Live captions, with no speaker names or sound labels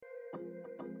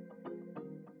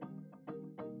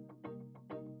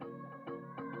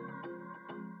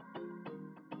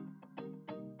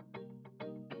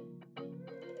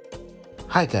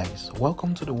Hi guys,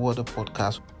 welcome to the Water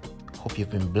Podcast. Hope you've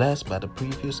been blessed by the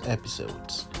previous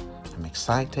episodes. I'm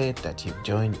excited that you've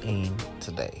joined in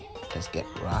today. Let's get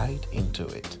right into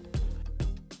it.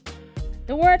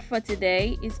 The word for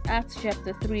today is Acts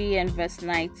chapter 3 and verse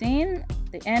 19.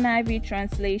 The NIV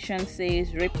translation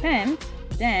says, "Repent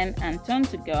then and turn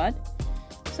to God,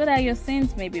 so that your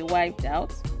sins may be wiped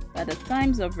out, that the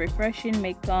times of refreshing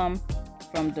may come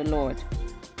from the Lord."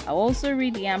 I'll also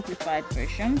read the Amplified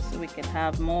Version so we can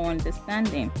have more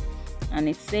understanding. And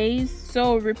it says,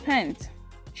 "So repent,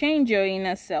 change your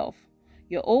inner self,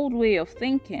 your old way of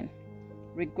thinking,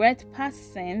 regret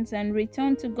past sins and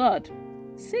return to God.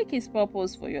 Seek His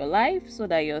purpose for your life so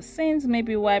that your sins may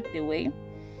be wiped away,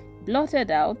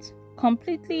 blotted out,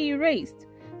 completely erased,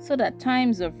 so that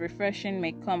times of refreshing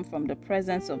may come from the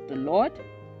presence of the Lord,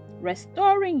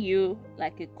 restoring you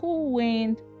like a cool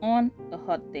wind on a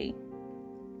hot day."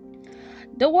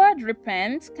 The word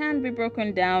repent can be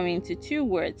broken down into two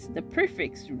words, the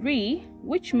prefix re,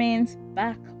 which means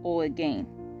back or again.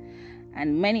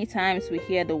 And many times we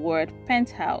hear the word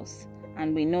penthouse,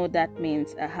 and we know that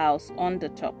means a house on the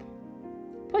top.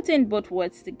 Putting both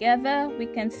words together, we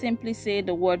can simply say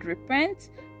the word repent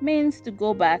means to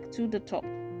go back to the top.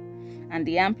 And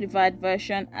the Amplified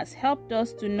Version has helped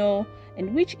us to know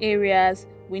in which areas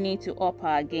we need to up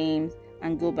our games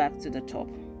and go back to the top.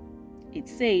 It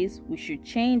says we should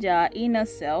change our inner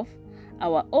self,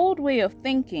 our old way of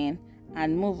thinking,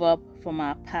 and move up from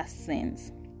our past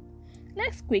sins.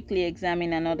 Let's quickly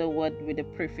examine another word with the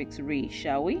prefix re,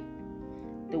 shall we?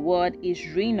 The word is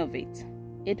renovate.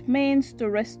 It means to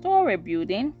restore a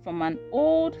building from an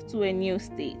old to a new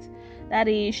state. That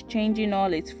is, changing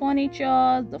all its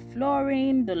furniture, the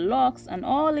flooring, the locks, and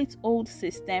all its old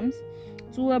systems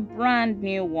to a brand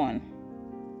new one.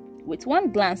 With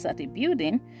one glance at a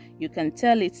building, you can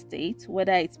tell its state,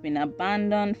 whether it's been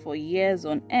abandoned for years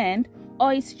on end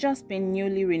or it's just been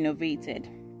newly renovated.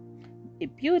 A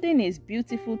building is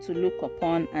beautiful to look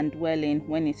upon and dwell in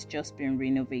when it's just been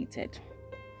renovated.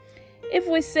 If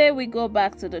we say we go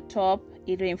back to the top,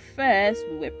 it infers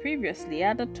we were previously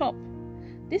at the top.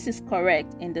 This is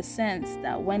correct in the sense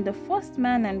that when the first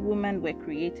man and woman were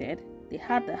created, they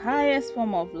had the highest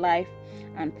form of life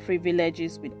and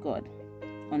privileges with God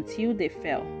until they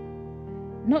fell.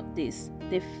 Note this,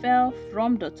 they fell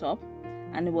from the top,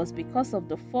 and it was because of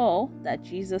the fall that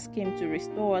Jesus came to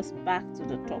restore us back to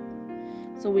the top.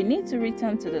 So we need to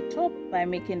return to the top by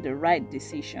making the right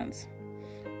decisions.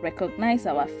 Recognize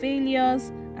our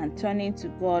failures and turning to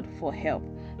God for help,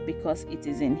 because it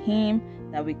is in Him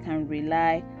that we can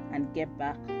rely and get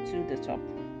back to the top.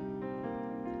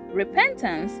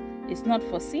 Repentance is not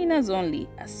for sinners only,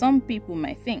 as some people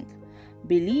might think.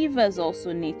 Believers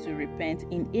also need to repent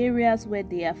in areas where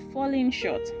they are falling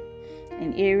short,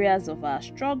 in areas of our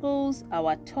struggles,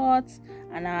 our thoughts,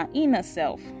 and our inner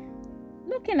self.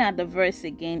 Looking at the verse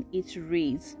again, it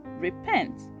reads,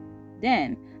 "Repent,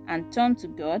 then, and turn to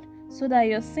God, so that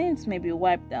your sins may be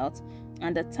wiped out,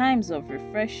 and the times of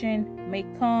refreshing may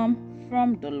come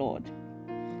from the Lord."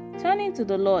 Turning to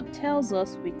the Lord tells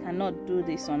us we cannot do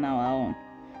this on our own.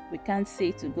 We can't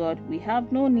say to God, "We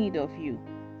have no need of you,"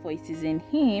 for it is in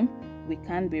Him we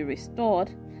can be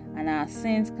restored and our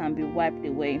sins can be wiped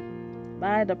away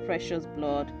by the precious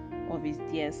blood of His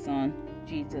dear Son,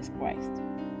 Jesus Christ.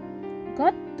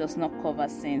 God does not cover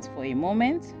sins for a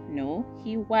moment. No,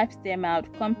 He wipes them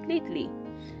out completely.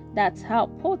 That's how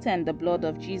potent the blood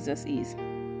of Jesus is.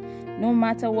 No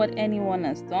matter what anyone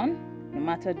has done, no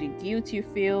matter the guilt you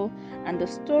feel and the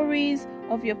stories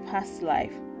of your past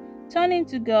life, turning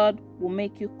to God will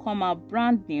make you come out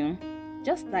brand new,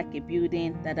 just like a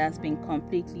building that has been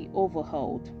completely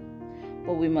overhauled.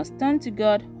 But we must turn to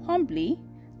God humbly,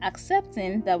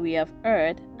 accepting that we have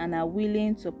erred and are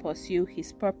willing to pursue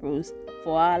His purpose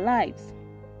for our lives.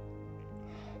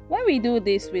 When we do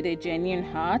this with a genuine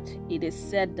heart, it is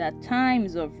said that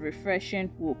times of refreshing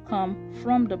will come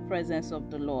from the presence of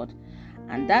the Lord,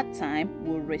 and that time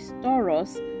will restore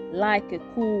us like a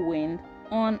cool wind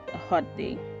on a hot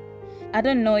day. I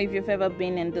don't know if you've ever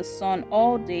been in the sun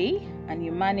all day and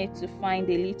you manage to find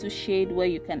a little shade where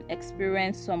you can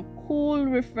experience some cool,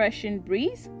 refreshing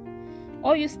breeze,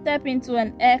 or you step into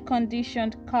an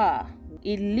air-conditioned car.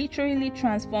 It literally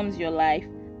transforms your life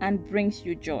and brings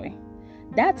you joy.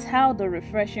 That's how the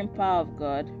refreshing power of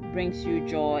God brings you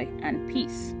joy and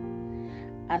peace.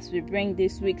 As we bring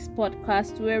this week's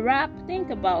podcast to a wrap, think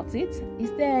about it.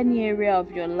 Is there any area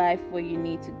of your life where you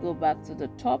need to go back to the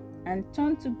top and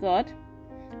turn to God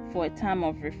for a time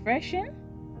of refreshing?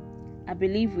 I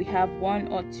believe we have one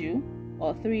or two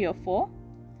or three or four.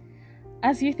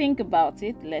 As you think about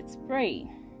it, let's pray.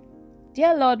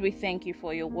 Dear Lord, we thank you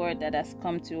for your word that has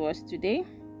come to us today.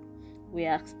 We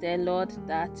ask, dear Lord,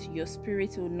 that your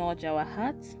Spirit will nudge our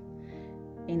hearts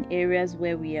in areas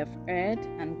where we have erred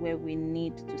and where we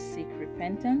need to seek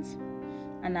repentance.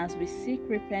 And as we seek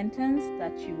repentance,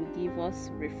 that you will give us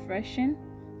refreshing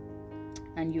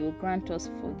and you will grant us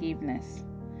forgiveness.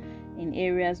 In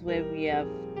areas where we have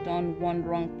done one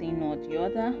wrong thing or the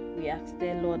other, we ask,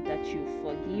 dear Lord, that you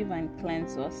forgive and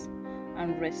cleanse us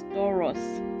and restore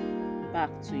us back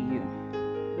to you.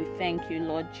 We thank you,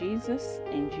 Lord Jesus.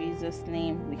 In Jesus'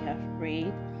 name we have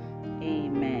prayed.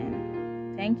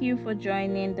 Amen. Thank you for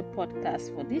joining the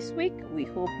podcast for this week. We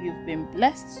hope you've been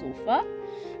blessed so far.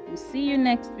 We'll see you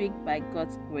next week by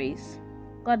God's grace.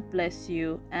 God bless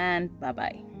you and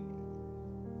bye-bye.